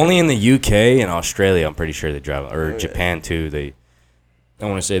 So only in the UK and Australia, I'm pretty sure they drive, or Japan too. I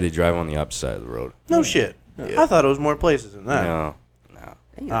want to say they drive on the opposite side of the road. No shit. I thought it was more places than that. No.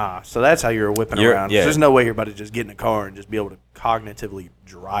 So that's how you're whipping You're- around. yeah. There's no way you're about to just get in a car and just be able to cognitively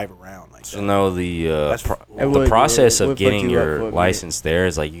drive around like So that. no, the would- process it of would fuck getting you up for a your minute. license there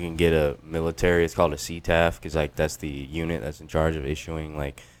is like you can get a military. It's called a CTAF because like that's the unit that's in charge of issuing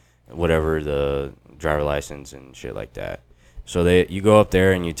like whatever the driver license and shit like that. So you go up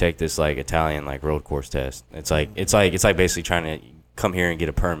there and you take this like Italian like road course test. It's like basically trying to come here and get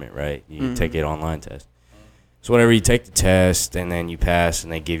a permit, right? You take it online test. So whenever you take the test and then you pass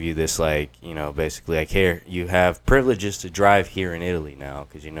and they give you this like, you know, basically like here, you have privileges to drive here in Italy now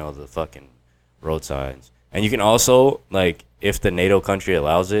because you know the fucking road signs. And you can also, like, if the NATO country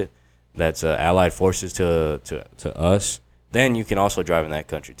allows it, that's allied forces to us, then you can also drive in that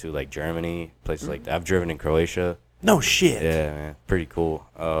country too, like Germany, places like that. I've driven in Croatia. No shit. Yeah, man. Pretty cool.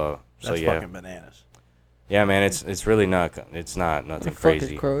 That's yeah. fucking bananas. Yeah, man, it's really not nothing What the fuck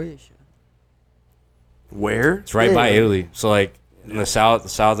crazy. is Croatia? Where? It's right by Yeah. Italy. So like in the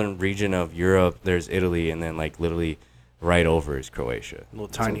southern region of Europe, there's Italy, and then like literally right over is Croatia. Little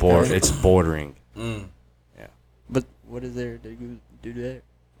tiny It's bordering. But what is there to do there?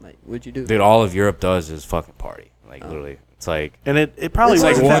 Like, what'd you do? Dude, all of Europe does is fucking party. Like literally, it's like And it probably It's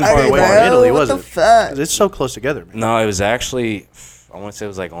wasn't like that one far away part. from Italy, What was the it? fuck? 'Cause it's so close together, man. no, it was actually I want to say it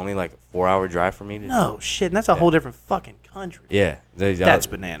was like only like a 4-hour drive for me. No shit, and that's a whole different fucking country. Yeah, That's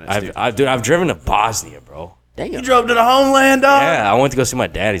bananas, dude. I've driven to Bosnia, bro. Damn. You drove to the homeland, dog? Yeah, I went to go see my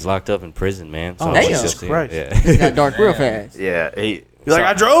dad. He's locked up in prison, man. So Oh, I went to Jesus go see him. Christ. Yeah. It got dark real fast. Yeah, You're like,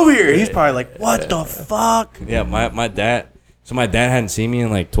 I drove here. He's probably like, what the fuck? yeah, my dad. So my dad hadn't seen me in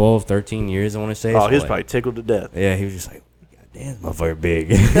like 12, 13 years, I want to say. Oh, So he was like, probably tickled to death. yeah, he was just like, God damn, this motherfucker big.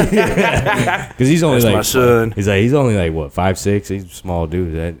 Because he's only That's like, my son. he's only like, what, 5'6"? He's a small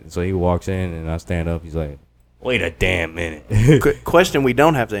dude. So he walks in and I stand up. He's like, Wait a damn minute. Question we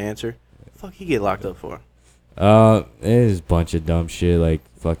don't have to answer. Fuck he get locked up for? There's a bunch of dumb shit like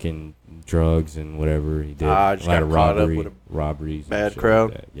fucking drugs and whatever he did. Just a lot got of caught up with a robberies. bad and shit crowd.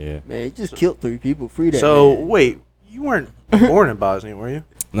 Like that. Yeah. Man, he just killed 3 people. Free that So man. wait, you weren't born in Bosnia, were you?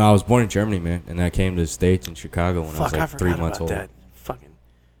 No, I was born in Germany, man, and I came to the States in Chicago when I was Fuck, I like forgot 3 months about old. that. Fucking,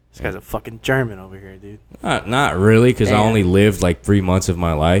 this guy's a fucking German over here, dude. Not really, because I Damn. only lived like 3 months of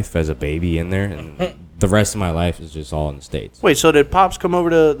my life as a baby in there, and the rest of my life is just all in the States. Wait, so did Pops come over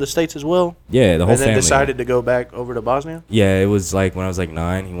to the States as well? Yeah, the whole And then family. decided to go back over to Bosnia? Yeah, it was like when I was like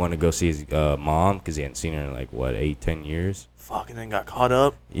 9, he wanted to go see his mom because he hadn't seen her in like, 8-10 years. Fuck, and then got caught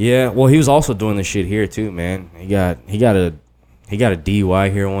up. Yeah, well, he was also doing this shit here too, man. He got a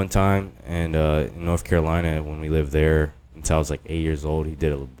DUI here one time, and in North Carolina when we lived there until I was like 8 years old, he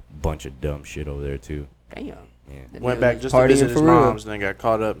did a bunch of dumb shit over there too. Damn. Yeah. That Went nigga back was just to partying visit his for real. mom's, and then got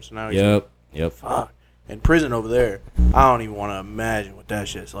caught up. So now he's Yep. fuck. In prison over there, I don't even want to imagine what that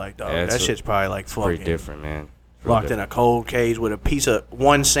shit's like, dog. Yeah, that shit's probably like Pretty fucking different, man. Real locked in a cold cage with a piece of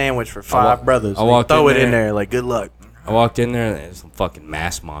one sandwich for 5 wa- brothers. I walked throw in it in there. there, like good luck. I walked in there and some fucking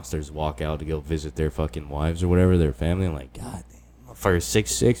mass monsters walk out to go visit their fucking wives or whatever, their family. I'm like, God damn, for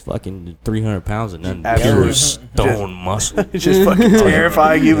 6'6", fucking 300 pounds and nothing Absolutely. pure stone muscle. It's just fucking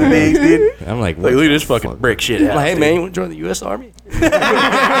terrifying human beings, dude. I'm like, Like, look at this fucking brick shit. House, Like, hey dude. man, you want to join the U.S. Army?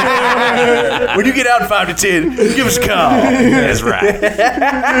 When you get out in 5 to 10, give us a call. That's right.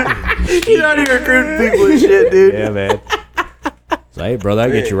 You're out here recruiting people and shit, dude. Yeah, man. So, hey, brother,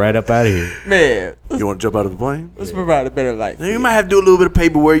 I'll get you right up out of here. Man, You want to jump out of the plane? let's provide a better life. You might have to do a little bit of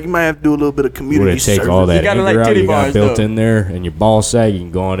paperwork. You might have to do a little bit of You community would take service. all that You gotta anger like out titty you got bars, built though. in there and your ball sag, you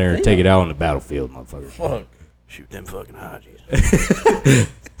can go in there and take it out on the battlefield, motherfucker. Shoot them fucking Hodges.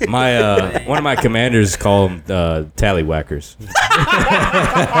 My one of my commanders call them tallywhackers.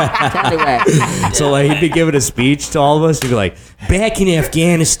 Tallywhack. So like he'd be giving a speech to all of us. He'd be like, "Back in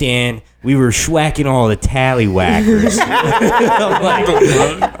Afghanistan, we were schwacking all the tallywhackers." I'm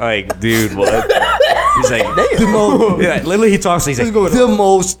like, dude, what? He's like, the most. Yeah, literally, he talks. He's like, the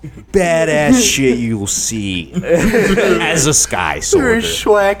most badass shit you'll see as a sky You're soldier.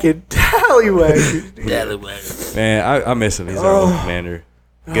 schwacking tallywhackers. Man, I miss him. He's our old commander.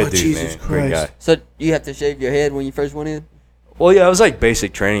 Good dude, Jesus man. Great guy. Christ. So you have to shave your head when you first went in? Well, yeah, it was like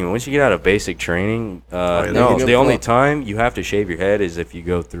basic training. Once you get out of basic training, yeah, no, you go the only full. time you have to shave your head is if you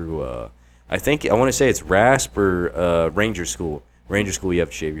go through, I want to say it's RASP or Ranger School. Ranger School, you have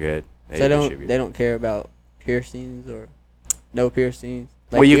to shave your head. So You have to shave your they head. don't care about piercings or no piercings.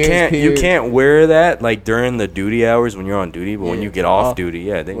 Like Well, you ears can't pierced. wear that like during the duty hours when you're on duty, but when Yeah, you get off off, duty,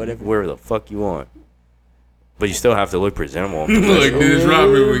 yeah, then you whatever. wear the fuck you want. But you still have to look presentable. and Look, professional. this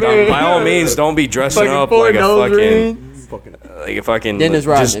Robert we got. By all means, don't be dressing Fucking up four like a nose fucking. rings. Like if I can Dennis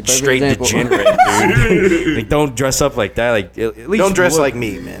Rodman, just perfect straight example. degenerate, dude. Like don't dress up like that. Like at least Don't dress look- like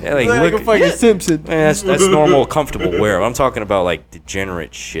me, man. Yeah, like Like look. a fucking Simpson. Man, that's normal, comfortable wear. I'm talking about like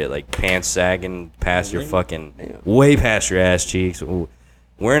degenerate shit, like pants sagging past your fucking, way past your ass cheeks. Ooh,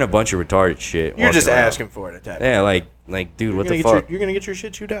 wearing a bunch of retarded shit. You're just walking around. asking for it, attack. Yeah, like dude, what the fuck? You're gonna get your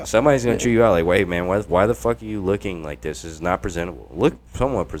shit chewed out. Somebody's gonna chew you out. Like, wait, man, why the fuck are you looking like this? This is not presentable. Look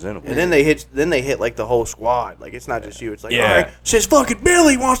somewhat presentable. And then they hit like the whole squad. Like it's not just you. It's like, Yeah. all right, since fucking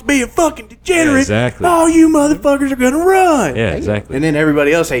Billy wants to be a fucking degenerate, Yeah, exactly. all you motherfuckers are gonna run. Yeah, exactly. And then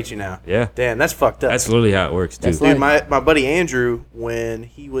everybody else hates you now. Yeah, Damn, that's fucked up. that's literally how it works too. That's Dude, like- my buddy Andrew, when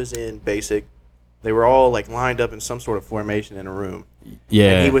he was in basic, they were all like lined up in some sort of formation in a room.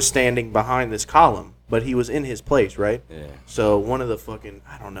 Yeah, And he was standing behind this column, but he was in his place, right? Yeah. So one of the fucking,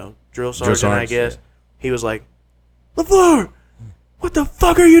 I don't know, drill sergeant, I sergeants, guess, he was like, LaFleur, what the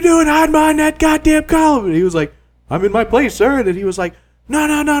fuck are you doing hiding behind that goddamn column? And he was like, I'm in my place, sir. And he was like, no,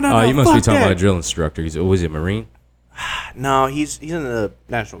 Oh, you must fuck be talking that. about a drill instructor. Was it Marine? No, he's in the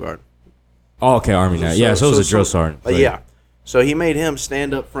National Guard. Oh, okay, Army now. Yeah, so it was a drill sergeant. But Yeah. So he made him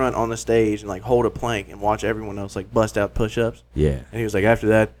stand up front on the stage and like hold a plank and watch everyone else like bust out push-ups. Yeah. And he was like, after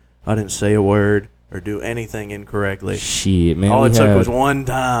that, I didn't say a word or do anything incorrectly. Shit, man. All we it took had- was one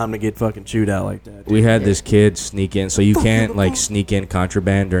time to get fucking chewed out like that. We had this kid sneak in, so you can't like sneak in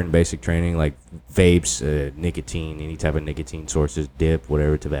contraband during basic training, like vapes, nicotine, any type of nicotine sources, dip,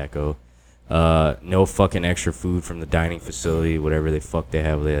 whatever, tobacco. No fucking extra food from the dining facility, whatever they fuck they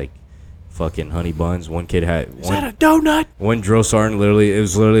have. They like fucking honey buns. One kid had Is that a donut? one drill sergeant. Literally, it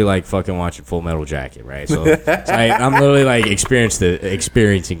was literally like fucking watching Full Metal Jacket, right? So, I'm literally like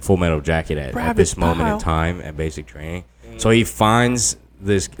experiencing Full Metal Jacket at this moment in time at basic training. So he finds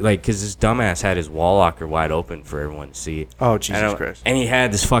this like because this dumbass had his wall locker wide open for everyone to see. Oh, And Jesus Christ. And he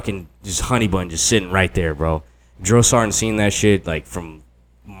had this fucking just honey bun just sitting right there, bro. Drill sergeant seen that shit like from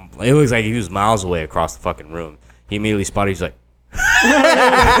it looks like he was miles away across the fucking room. He immediately spotted. He's like, he's like,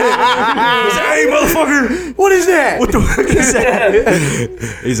 "Hey, motherfucker, what is that? What the fuck is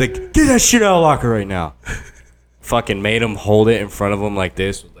that?" He's like, "Get that shit out of the locker right now." Fucking made him hold it in front of him like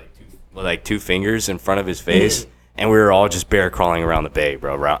this with like two fingers in front of his face. And we were all just bear crawling around the bay,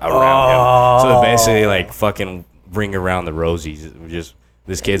 bro, around him. So basically, like, fucking ring around the rosies. We're just,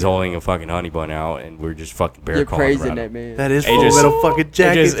 this kid's holding a fucking honey bun out, and we're just fucking bear crawling around that him. man. That is Full Metal fucking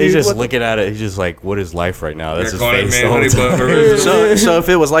jacket. He's just looking at it. He's just like, what is life right now? That's his face. So if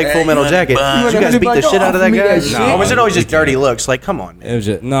it was like Full Metal Jacket, did you guys beat the shit out of that guy? Or was it always just dirty looks? Like, come on, man. It was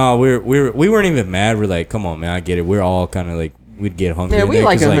just, no, we weren't even mad. We're like, come on, man, I get it. We're all kind of like, we'd get hungry. Yeah, we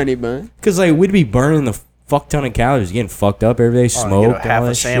like a honey bun. Because, like, we'd be burning the fuck ton of calories, getting fucked up every day, smoke, half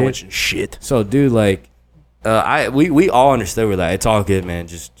a sandwich shit. and shit. So, dude, like, we all understood. We're like, it's all good, man.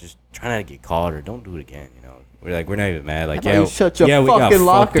 Just try not to get caught or don't do it again. You know, we're like, we're not even mad. Like, we got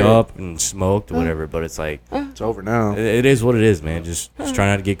fucked up and smoked or whatever. But it's like, it's over now. It is what it is, man. Just try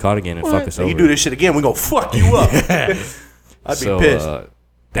not to get caught again and fuck us over. You do this shit again, we gonna fuck you up. I'd be pissed.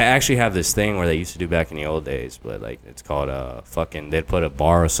 They actually have this thing where they used to do back in the old days, but like it's called they'd put a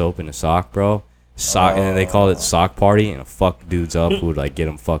bar of soap in a sock, bro. And then they called it sock party, and fuck dudes up who would like get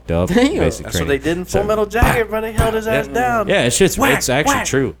them fucked up. That's what they did in Full Metal Jacket, bro. They held his ass down. Yeah, it's actually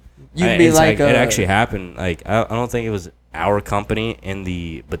true. You'd be like, it actually happened. Like I don't think it was our company in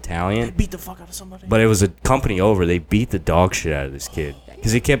the battalion. They beat the fuck out of somebody. But it was a company over. They beat the dog shit out of this kid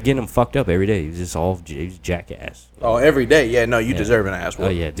because he kept getting him fucked up every day. He was just he was a jackass. Oh, every day? Yeah, no, you deserve an ass. Oh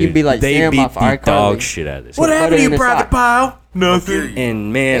yeah, dude. You'd be like, they Sam beat off the dog shit out of this. What happened to you, Private Pile? Nothing.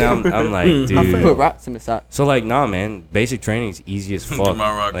 And man, I'm like, dude. I put rocks in the sock. So like, nah, man. Basic training is easy as fuck.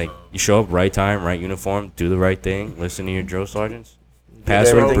 Like, you show up right time, right uniform, do the right thing, listen to your drill sergeants,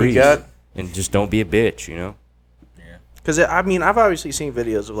 pass or breeze, and just don't be a bitch, you know. Yeah. Because I mean, I've obviously seen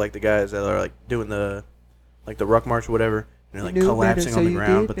videos of like the guys that are like doing the ruck march or whatever. And they're like collapsing on the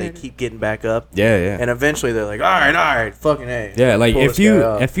ground, but they keep getting back up. Yeah, yeah. And eventually they're like, all right, fucking A. Yeah, like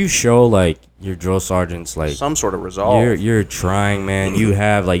if you show like your drill sergeants like some sort of resolve, you're trying, man. You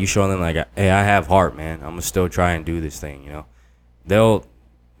have like you show them like, hey, I have heart, man. I'm gonna still try and do this thing, you know.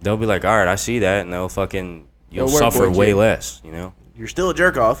 They'll be like, all right, I see that, and you'll suffer way less, you know. You're still a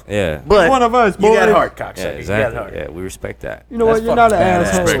jerk off. Yeah, but one of us, boy. You got heart, cocksucker. Yeah, exactly. Yeah, we respect that. You know what? You're not an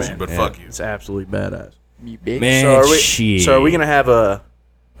asshole. Respect you, but fuck you. It's absolutely badass. You bitch. Man, so are we gonna have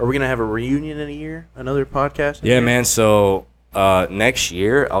a reunion in a year? Another podcast? Yeah, man. So next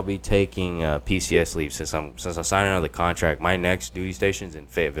year I'll be taking PCS leave since I'm signing another contract. My next duty station's in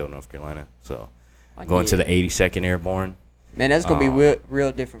Fayetteville, North Carolina. So I'm going to the 82nd Airborne. Man, that's gonna be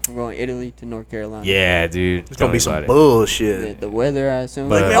real different from going Italy to North Carolina. Yeah, dude. It's gonna be some bullshit. The weather, I assume.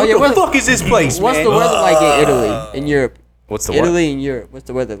 But, man, what the fuck is this place, What's man? the weather like in Italy, in Europe? What's the Italy and Europe? What's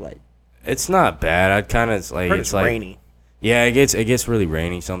the weather like? It's not bad. I'd kind of like it's like rainy. Yeah, it gets really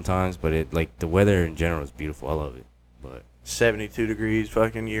rainy sometimes, but it like the weather in general is beautiful. I love it. But 72 degrees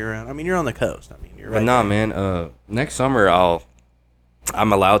fucking year round. I mean, you're on the coast. I mean, you're right. But nah, man. Next summer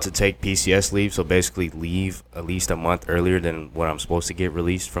I'm allowed to take PCS leave, so basically leave at least a month earlier than what I'm supposed to get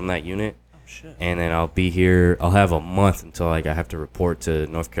released from that unit. Oh shit. And then I'll be here. I'll have a month until like I have to report to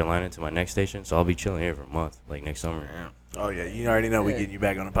North Carolina to my next station. So I'll be chilling here for a month, like next summer. Yeah. Oh yeah, you already know we're getting you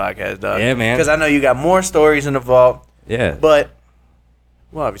back on the podcast, dog. Yeah, man. Because I know you got more stories in the vault. Yeah. But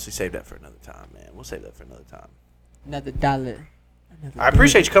we'll obviously save that for another time, man. We'll save that for another time. Another dollar. I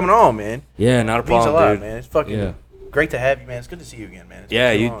appreciate you coming on, man. Yeah, not a problem, means a lot, dude. man. It's fucking great to have you, man. It's good to see you again, man.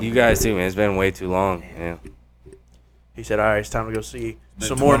 Yeah, you guys too, man. It's been way too long. Yeah. He said, all right, it's time to go see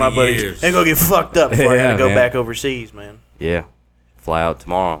some more of my buddies and go get fucked up before I gotta go back overseas, man. Yeah. Fly out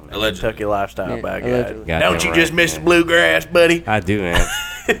tomorrow. Kentucky lifestyle by God. God Don't you just miss the bluegrass, buddy? I do, man.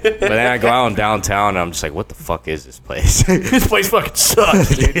 But then I go out in downtown and I'm just like, what the fuck is this place? This place fucking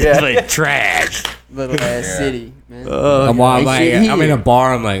sucks, dude. It's like trash. Little ass city, man. I'm in a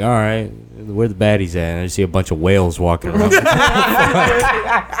bar. I'm like, all right, where the baddies at? And I just see a bunch of whales walking around. Like,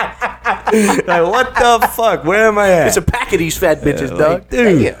 what the fuck? Where am I at? It's a pack of these fat bitches, dog.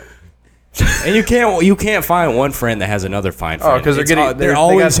 Dude. And you can't find one friend that has another fine friend. Oh, because they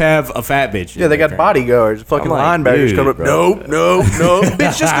always have a fat bitch. Yeah, they got bodyguards, fucking linebackers coming up. No.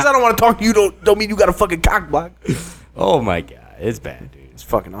 Bitch, just because I don't want to talk to you don't mean you got a fucking cock block. Oh my god, it's bad, dude. It's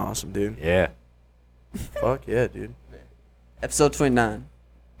fucking awesome, dude. Yeah. Fuck yeah, dude. Episode 29.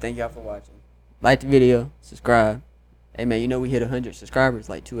 Thank y'all for watching. Like the video, subscribe. Hey man, you know we hit 100 subscribers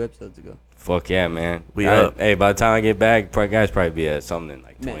like 2 episodes ago. Fuck yeah, man. We up. Hey, by the time I get back, guys probably be at something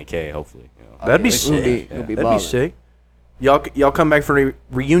like 20K, hopefully. You know. That'd be sick. It'll be That'd be sick. Y'all come back for a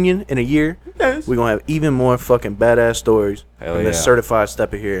reunion in a year. Yes. We're gonna have even more fucking badass stories. Hell and yeah. the certified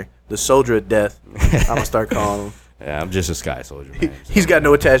stepper here, the soldier of death. I'm gonna start calling him. Yeah, I'm just a sky soldier, man. He's got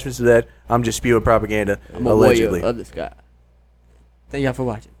no attachments to that. I'm just spewing propaganda. I'm a allegedly. warrior of the sky. Thank y'all for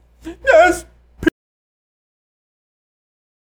watching. Yes.